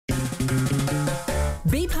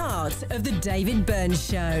Be part of the David Burns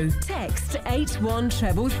Show. Text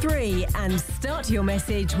 81333 and start your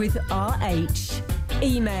message with RH.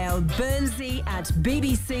 Email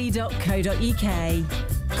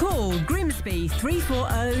burnsy@bbc.co.uk. Call Grimsby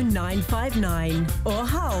 340 959 or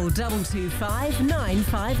Hull 225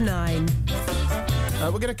 959. We're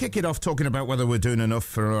going to kick it off talking about whether we're doing enough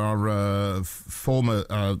for our former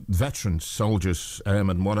veterans, soldiers,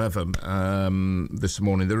 airmen, whatever, this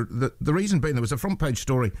morning. The reason being, there was a front page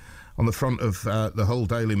story on the front of the Hull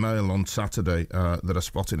Daily Mail on Saturday that I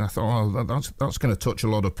spotted. And I thought, that's going to touch a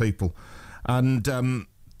lot of people. And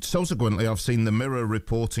subsequently, I've seen the Mirror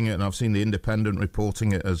reporting it, and I've seen the Independent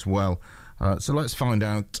reporting it as well. So let's find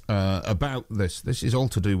out about this. This is all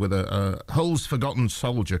to do with Hull's forgotten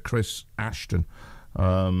soldier, Chris Ashton.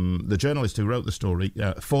 The journalist who wrote the story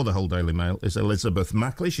for the Hull Daily Mail is Elizabeth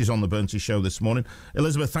Mackley. She's on the Banksy Show this morning.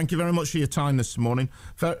 Elizabeth, thank you very much for your time this morning.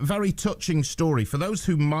 Very touching story. For those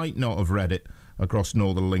who might not have read it across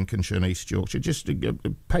northern Lincolnshire and East Yorkshire, just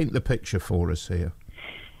paint the picture for us here.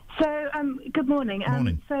 So, good morning.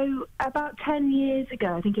 Morning. So, about 10 years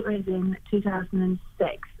ago, I think it was in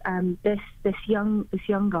 2006, this young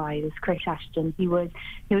guy, this Chris Ashton, he was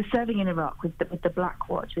serving in Iraq with the Black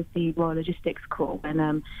Watch, with the Royal Logistics Corps,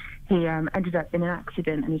 and he ended up in an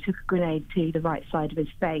accident, and he took a grenade to the right side of his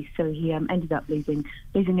face, so he ended up losing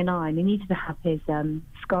an eye, and he needed to have his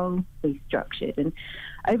skull restructured. And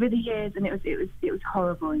over the years, and it was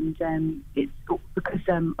horrible, and it's because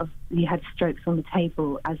he had strokes on the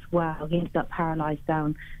table as well. He ended up paralysed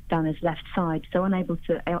down his left side, so unable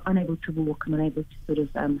to walk and unable to sort of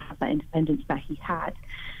have that independence that he had.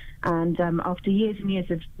 And after years and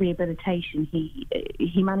years of rehabilitation, he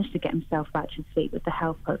managed to get himself back to his feet with the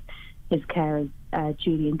help of his carers,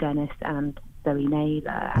 Julian Dennis and Zoe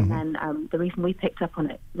Naylor. Mm-hmm. And then the reason we picked up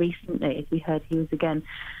on it recently is we heard he was again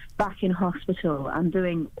back in hospital and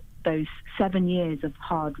doing those 7 years of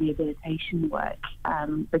hard rehabilitation work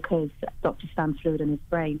because doctors found fluid in his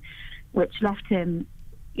brain, which left him,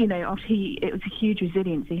 it was a huge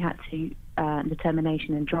resilience he had to,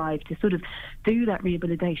 determination and drive to sort of do that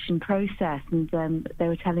rehabilitation process. And they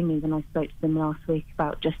were telling me when I spoke to them last week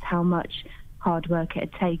about just how much hard work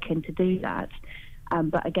it had taken to do that.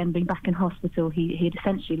 But again, being back in hospital, he had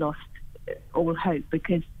essentially lost all hope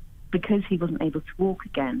because he wasn't able to walk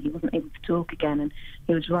again, he wasn't able to talk again, and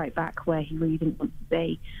he was right back where he really didn't want to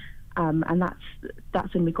be. And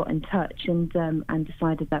that's when we got in touch and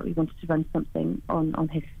decided that we wanted to run something on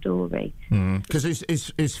his story. Because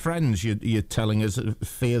his friends, you're telling us,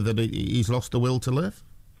 fear that he's lost the will to live.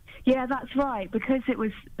 Yeah, that's right. Because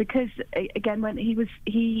again, when he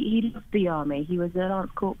loved the army, he was a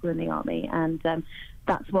lance corporal in the army, and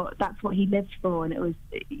that's what he lived for, and it was,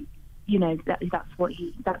 that's what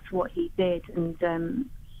he did, and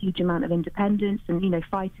huge amount of independence, and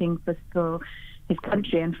fighting for his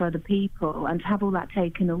country and for other people, and to have all that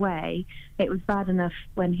taken away. It was bad enough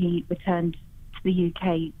when he returned to the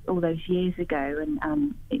UK all those years ago,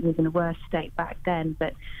 and it was in a worse state back then,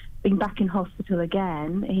 but being back in hospital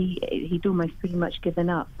again, he'd almost pretty much given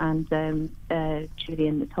up. And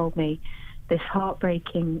Julian told me this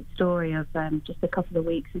heartbreaking story of just a couple of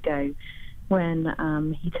weeks ago when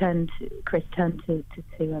Chris turned to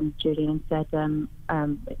Julian and said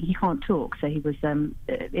he can't talk, so he was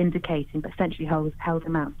indicating, but essentially held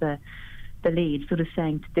him out the lead, sort of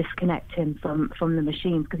saying to disconnect him from the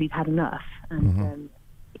machines because he'd had enough. And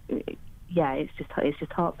it's just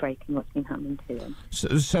heartbreaking what's been happening to him.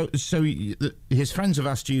 So his friends have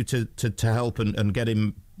asked you to help and get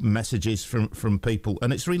him messages from people,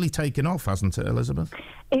 and it's really taken off, hasn't it, Elizabeth?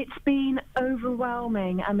 It's been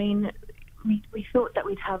overwhelming. I mean, we thought that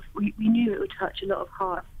we knew it would touch a lot of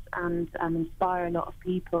hearts and inspire a lot of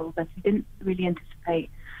people, but we didn't really anticipate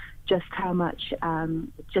just how much,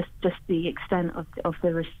 just the extent of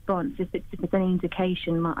the response. If it's any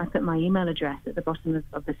indication, I put my email address at the bottom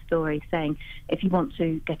of the story saying, if you want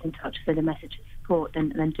to get in touch with a message of support,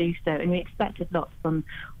 then do so. And we expected lots on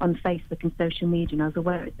Facebook and social media, and I was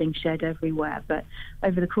aware it was being shared everywhere. But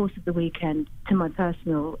over the course of the weekend, to my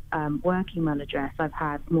personal work email address, I've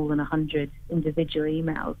had more than 100 individual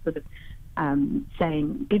emails sort of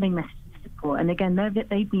giving messages of support. And again,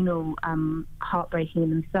 they've been all heartbreaking in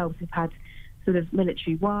themselves. We've had sort of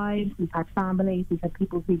military wives, we've had families, we've had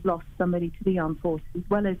people who've lost somebody to the armed forces, as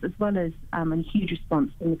well as a huge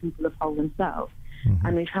response from the people of Hull themselves. Mm-hmm.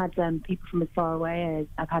 And we've had people from as far away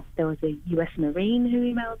as there was a US Marine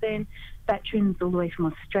who emailed in, veterans all the way from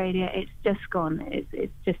Australia. It's just gone.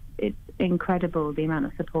 It's incredible the amount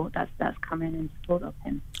of support that's come in support of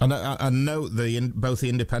him. And I know both the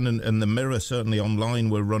Independent and the Mirror, certainly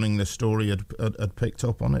online, were running the story, had picked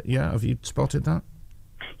up on it. Yeah, have you spotted that?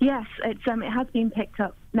 Yes, it has been picked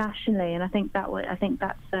up nationally, and I think that was a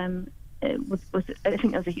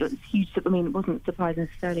huge. I mean, it wasn't a surprise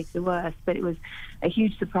necessarily to the worst, but it was a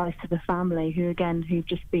huge surprise to the family, who've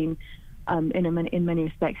just been in many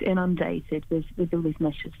respects inundated with all these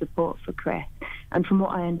measures of support for Chris. And from what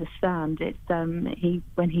I understand, it's when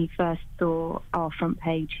he first saw our front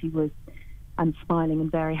page, he was smiling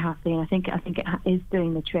and very happy. And I think it is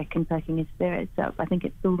doing the trick and perking his spirits up. I think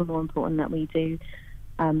it's all the more important that we do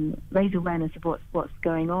raise awareness of what's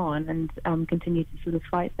going on and continue to sort of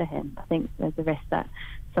fight for him. I think there's a risk that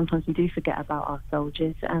sometimes we do forget about our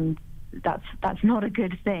soldiers, and that's not a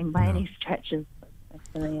good thing by any stretch of.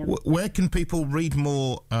 Where can people read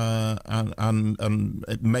more and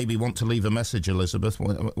maybe want to leave a message, Elizabeth?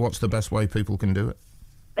 What's the best way people can do it?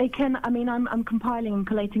 They can. I mean, I'm compiling and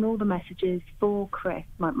collating all the messages for Chris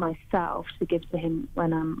myself to give to him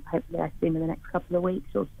when hopefully I see him in the next couple of weeks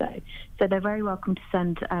or so. So they're very welcome to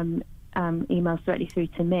send emails directly through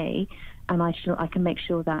to me, and I can make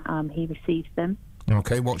sure that he receives them.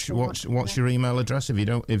 Okay, what's your email address if you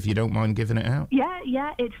don't mind giving it out?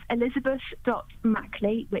 Yeah, it's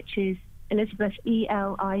Elizabeth.Mackley, which is Elizabeth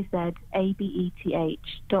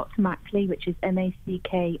ELIZABETH.Mackley, which is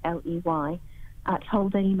MACKLEY at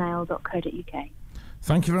wholedailymail.co.uk.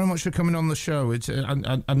 Thank you very much for coming on the show. It's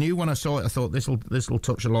I knew when I saw it, I thought this will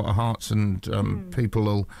touch a lot of hearts, and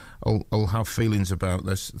people will have feelings about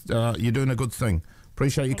this. You're doing a good thing.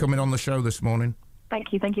 Appreciate you coming on the show this morning.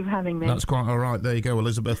 Thank you for having me. That's quite all right. There you go,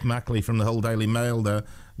 Elizabeth Mackley from the Hull Daily Mail there.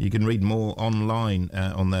 You can read more online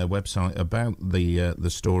on their website about the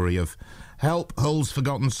story of Help Hull's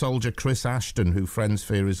Forgotten Soldier Chris Ashton, who friends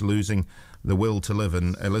fear is losing the will to live.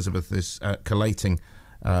 And Elizabeth is collating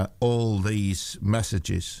all these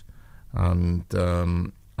messages. And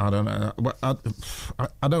I don't know. I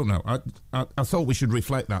don't know. I thought we should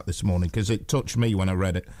reflect that this morning because it touched me when I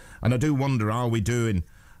read it. And I do wonder, are we doing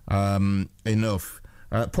enough?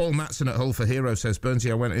 Paul Matson at Hull for Hero says,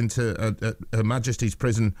 Bernsey, I went into Her Majesty's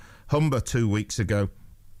Prison, Humber, 2 weeks ago.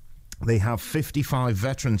 They have 55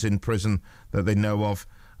 veterans in prison that they know of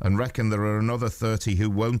and reckon there are another 30 who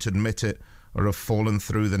won't admit it or have fallen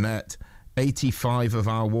through the net. 85 of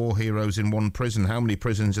our war heroes in one prison. How many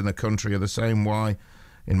prisons in the country are the same? Why?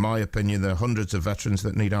 In my opinion, there are hundreds of veterans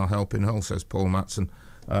that need our help in Hull, says Paul Matson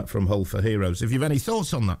from Hull for Heroes. If you've any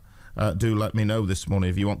thoughts on that, do let me know this morning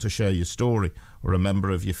if you want to share your story or a member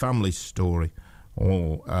of your family's story,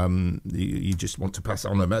 or you just want to pass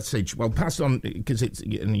on a message. Well, pass on, because it's,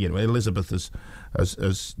 Elizabeth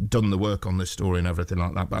has done the work on this story and everything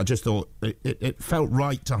like that, but I just thought it felt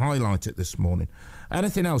right to highlight it this morning.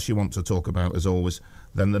 Anything else you want to talk about, as always,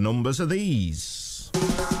 then the numbers are these.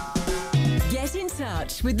 Get in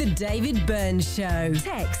touch with the David Burns Show.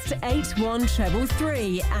 Text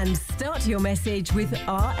 81333 and start your message with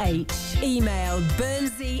RH. Email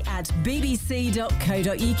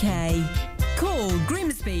bernsey@bbc.co.uk. Call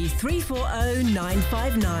Grimsby 340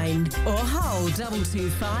 959 or Hull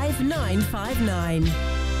 225 959.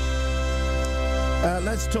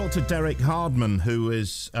 Let's talk to Dereck Hardman, who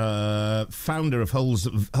is founder of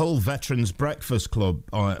Hull Veterans Breakfast Club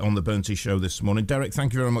on the Banksy Show this morning. Dereck,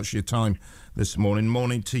 thank you very much for your time this morning.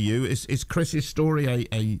 Morning to you. Is Chris's story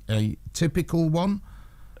a typical one?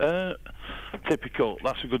 Typical,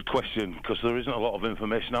 that's a good question, because there isn't a lot of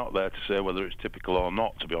information out there to say whether it's typical or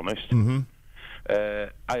not, to be honest. Mm-hmm.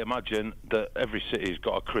 I imagine that every city's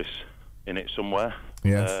got a Chris in it somewhere.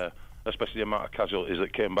 Yes. Especially the amount of casualties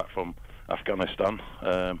that came back from Afghanistan.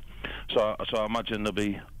 So I imagine there'll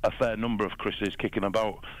be a fair number of Chris's kicking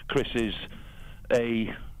about. Chris is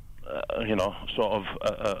an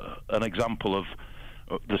example of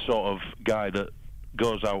the sort of guy that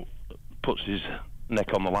goes out, puts his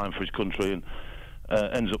neck on the line for his country, and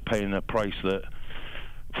ends up paying a price that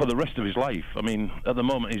for the rest of his life. I mean, at the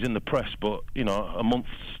moment he's in the press, but a month's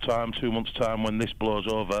time, 2 months' time, when this blows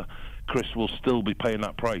over, Chris will still be paying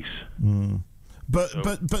that price. Mm.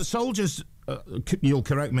 But soldiers, you'll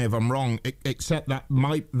correct me if I'm wrong, except that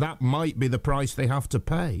might be the price they have to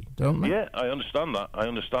pay, don't they? Yeah, I understand that. I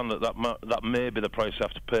understand that may be the price they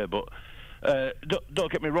have to pay. But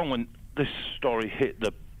don't get me wrong. When this story hit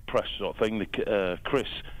the press, sort of thing, Chris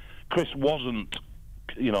wasn't,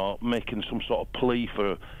 making some sort of plea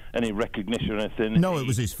for any recognition or anything. No, it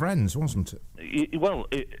was his friends, wasn't it?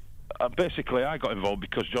 Basically, I got involved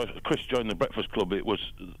because Chris joined the Breakfast Club. It was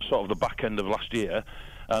sort of the back end of last year,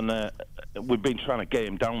 and we've been trying to get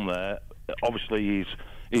him down there. Obviously,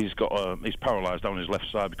 he's paralysed down his left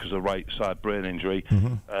side because of right side brain injury,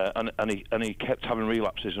 and he kept having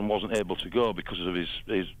relapses and wasn't able to go because of his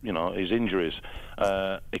injuries.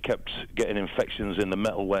 He kept getting infections in the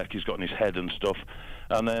metalwork he's got in his head and stuff,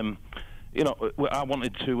 and I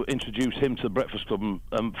wanted to introduce him to the Breakfast Club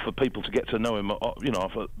and for people to get to know him,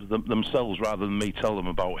 for themselves rather than me tell them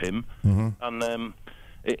about him. And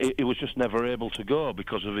he was just never able to go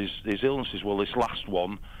because of his illnesses. Well, this last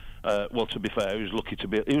one, to be fair, he was lucky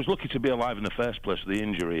to be alive in the first place. The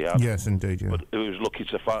injury he had. Yes, indeed. Yeah. But he was lucky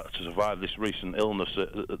to survive this recent illness.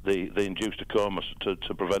 They induced a coma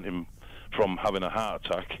to prevent him from having a heart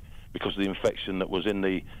attack because of the infection that was in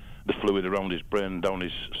the fluid around his brain, down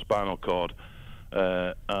his spinal cord,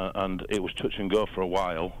 and it was touch and go for a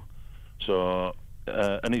while. So,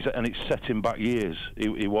 and it set him back years.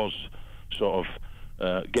 He was sort of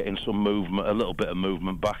getting some movement, a little bit of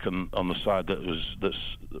movement back on the side that's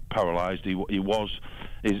paralysed. He was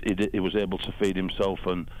able to feed himself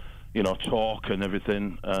and talk and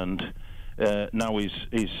everything, and now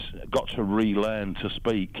he's got to relearn to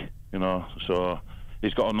speak. So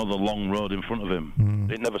he's got another long road in front of him.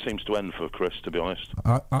 It never seems to end for Chris, to be honest.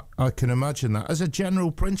 I can imagine that. As a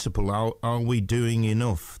general principle, are we doing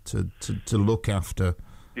enough to look after?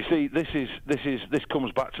 You see, this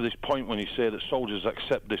comes back to this point when you say that soldiers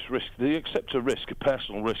accept this risk. They accept a risk, a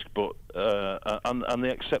personal risk, but and they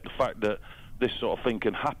accept the fact that this sort of thing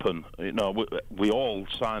can happen. We all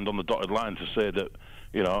signed on the dotted line to say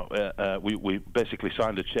that we basically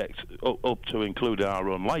signed a cheque up to include our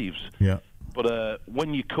own lives. Yeah. But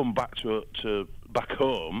when you come back to back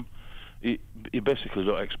home, you basically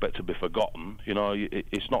don't expect to be forgotten.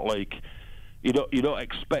 It's not like you don't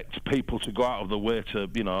expect people to go out of the way to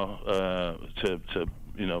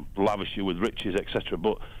lavish you with riches, etc.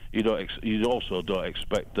 But you also don't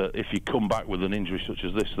expect that if you come back with an injury such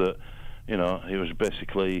as this, that he was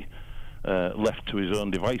basically left to his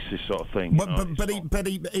own devices, sort of thing. But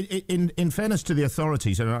in fairness to the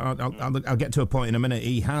authorities, and I'll get to a point in a minute,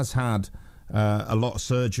 he has had a lot of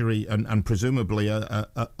surgery and presumably a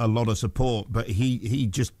lot of support, but he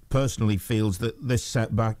just personally feels that this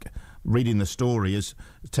setback, reading the story, has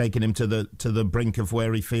taken him to the brink of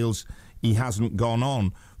where he feels he hasn't gone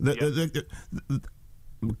on.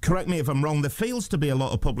 Correct me if I'm wrong, there feels to be a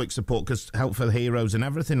lot of public support because Help for the Heroes and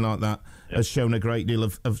everything like that has shown a great deal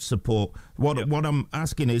of support. What I'm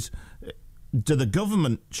asking is, do the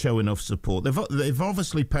government show enough support? They've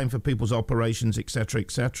obviously paying for people's operations,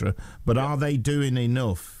 etc., but are they doing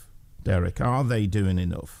enough, Dereck? Are they doing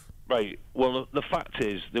enough? Right. Well, the fact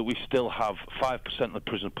is that we still have 5% of the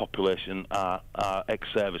prison population are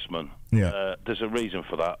ex-servicemen. Yeah. There's a reason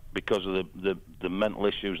for that, because of the mental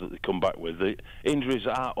issues that they come back with. The injuries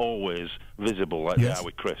aren't always visible like they are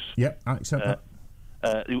with Chris. Yeah, I accept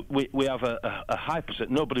that. We have a high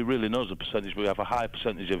percent. Nobody really knows the percentage. We have a high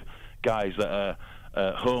percentage of guys that are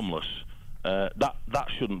homeless. That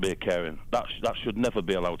shouldn't be occurring. That should never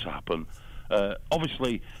be allowed to happen.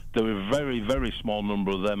 Obviously, there are a very, very small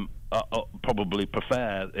number of them probably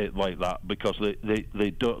prefer it like that because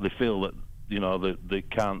they feel that they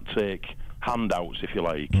can't take handouts, if you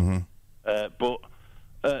like. But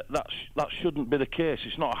that shouldn't be the case.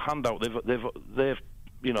 It's not a handout. They've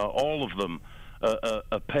all of them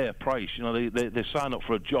pay a price. They sign up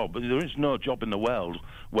for a job, but there is no job in the world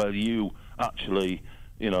where you actually,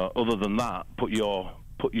 other than that, put your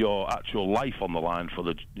actual life on the line for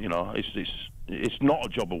the. It's not a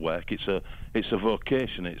job of work. It's a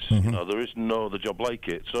vocation. It's there is no other job like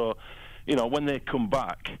it. So, when they come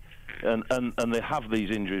back and they have these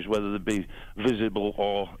injuries, whether they be visible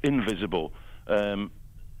or invisible.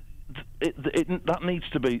 That needs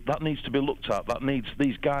to be looked at.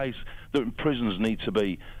 These guys that are in prisons need to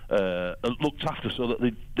be looked after so that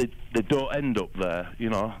they don't end up there.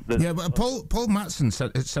 But Paul Matson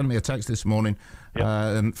sent me a text this morning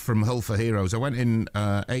from Hull for Heroes. I went in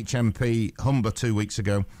HMP Humber 2 weeks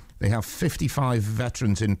ago. They have 55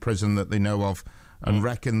 veterans in prison that they know of, and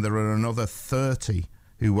reckon there are another 30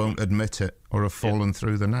 who won't admit it or have fallen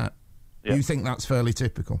through the net. Do you think that's fairly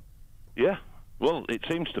typical? Yeah. Well, it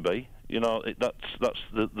seems to be. That's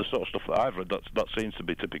the sort of stuff that I've read. That seems to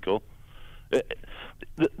be typical. The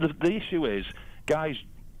issue is, guys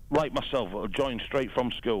like myself are joined straight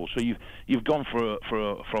from school. So you've gone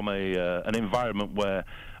from an environment where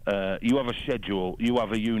You have a schedule, you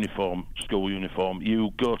have a uniform, school uniform, you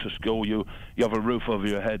go to school, you have a roof over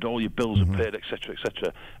your head, all your bills are paid, etc.,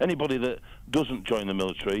 etc. Anybody that doesn't join the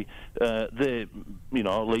military, they,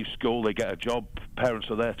 leave school, they get a job, parents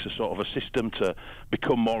are there to sort of assist them to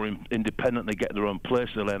become more independent, they get their own place,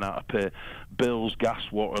 they learn how to pay bills, gas,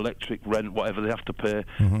 water, electric, rent, whatever they have to pay,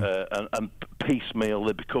 and piecemeal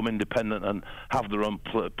they become independent and have their own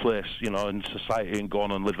place, in society and go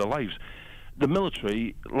on and live their lives. The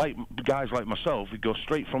military, like guys like myself, you go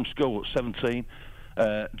straight from school at 17,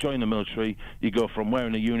 join the military, you go from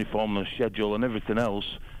wearing a uniform and a schedule and everything else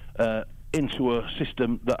into a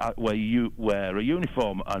system where you wear a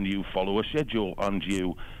uniform and you follow a schedule and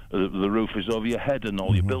the roof is over your head and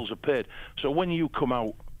all your bills are paid. So when you come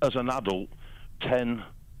out as an adult 10,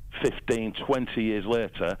 15, 20 years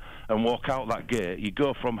later and walk out that gate, you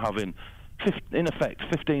go from having, in effect,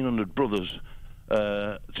 1,500 brothers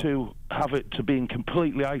to being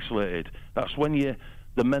completely isolated. That's when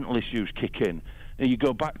the mental issues kick in. And you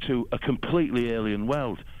go back to a completely alien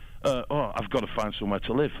world. I've got to find somewhere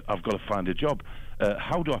to live. I've got to find a job.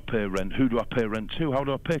 How do I pay rent? Who do I pay rent to? How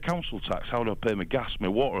do I pay council tax? How do I pay my gas, my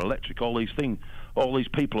water, electric, all these things? All these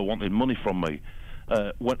people are wanting money from me.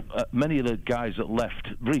 Many of the guys that left,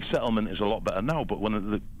 resettlement is a lot better now, but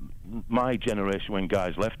when my generation, when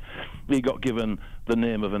guys left, he got given the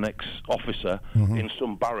name of an ex-officer in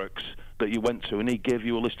some barracks that you went to, and he gave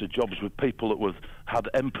you a list of jobs with people that had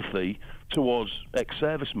empathy towards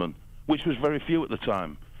ex-servicemen, which was very few at the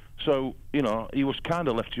time. So, he was kind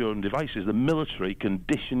of left to your own devices. The military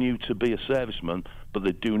condition you to be a serviceman, but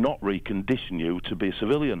they do not recondition you to be a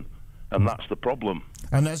civilian, and that's the problem.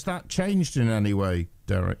 And has that changed in any way,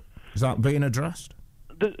 Dereck? Is that being addressed?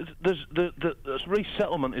 The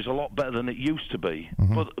resettlement is a lot better than it used to be,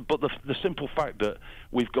 but the simple fact that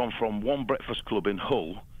we've gone from one breakfast club in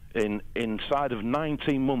Hull, inside of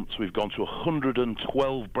 19 months we've gone to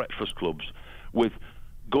 112 breakfast clubs with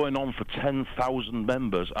going on for 10,000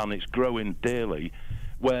 members, and it's growing daily,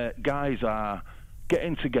 where guys are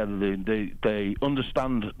getting together, they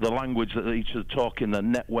understand the language that each are talking, they're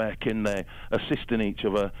networking, they're assisting each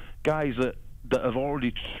other, guys that have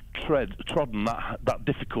already trodden that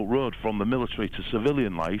difficult road from the military to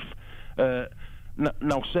civilian life. Now,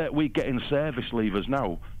 we get in service leavers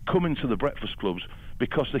now come into the breakfast clubs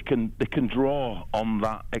because they can draw on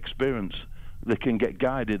that experience. They can get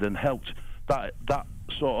guided and helped. That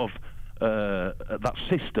sort of that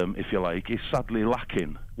system, if you like, is sadly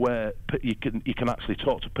lacking. Where you can actually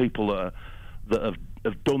talk to people that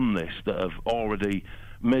have done this, that have already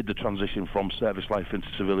made the transition from service life into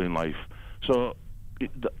civilian life. So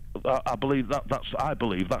I believe that's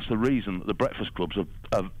the reason that the breakfast clubs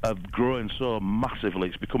have grown so massively.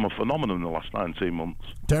 It's become a phenomenon in the last 19 months.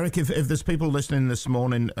 Dereck, if there's people listening this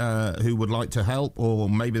morning who would like to help, or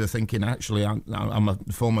maybe they're thinking, actually, I'm a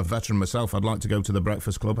former veteran myself, I'd like to go to the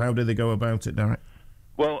breakfast club, how do they go about it, Dereck?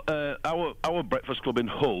 Well, our breakfast club in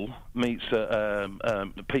Hull meets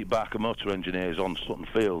Pete Barker Motor Engineers on Sutton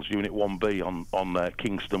Fields, Unit 1B on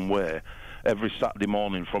Kingston Way, every Saturday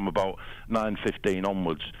morning from about 9:15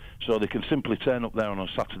 onwards. So they can simply turn up there on a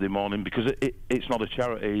Saturday morning because it's not a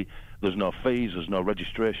charity. There's no fees, there's no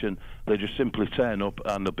registration. They just simply turn up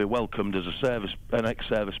and they'll be welcomed as an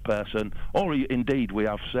ex-service person, or indeed we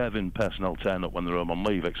have serving personnel turn up when they're home on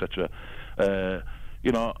leave, etc.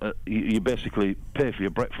 You basically pay for your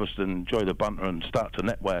breakfast and enjoy the banter and start to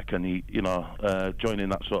network and join in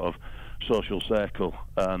that sort of social circle,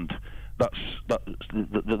 and there's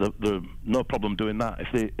no problem doing that.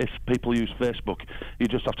 If people use Facebook, you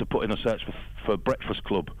just have to put in a search for breakfast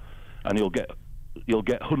club, and you'll get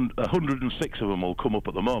 106 of them will come up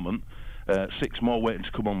at the moment. 6 more waiting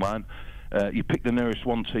to come online. You pick the nearest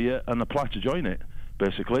one to you and apply to join it,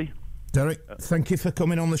 basically. Dereck, thank you for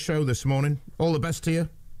coming on the show this morning. All the best to you.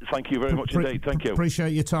 Thank you very much indeed. Thank you.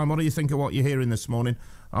 Appreciate your time. What do you think of what you're hearing this morning?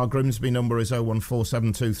 Our Grimsby number is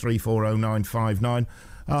 01472340959.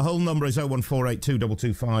 Our whole number is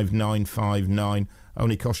 01482225959.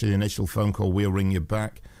 Only cost you the initial phone call. We'll ring you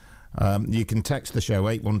back. You can text the show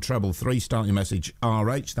 81333. Start your message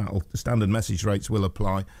RH. The standard message rates will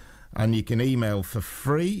apply. And you can email for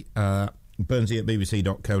free,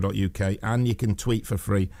 Bernsey@bbc.co.uk, and you can tweet for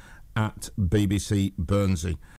free at BBC Bernsey.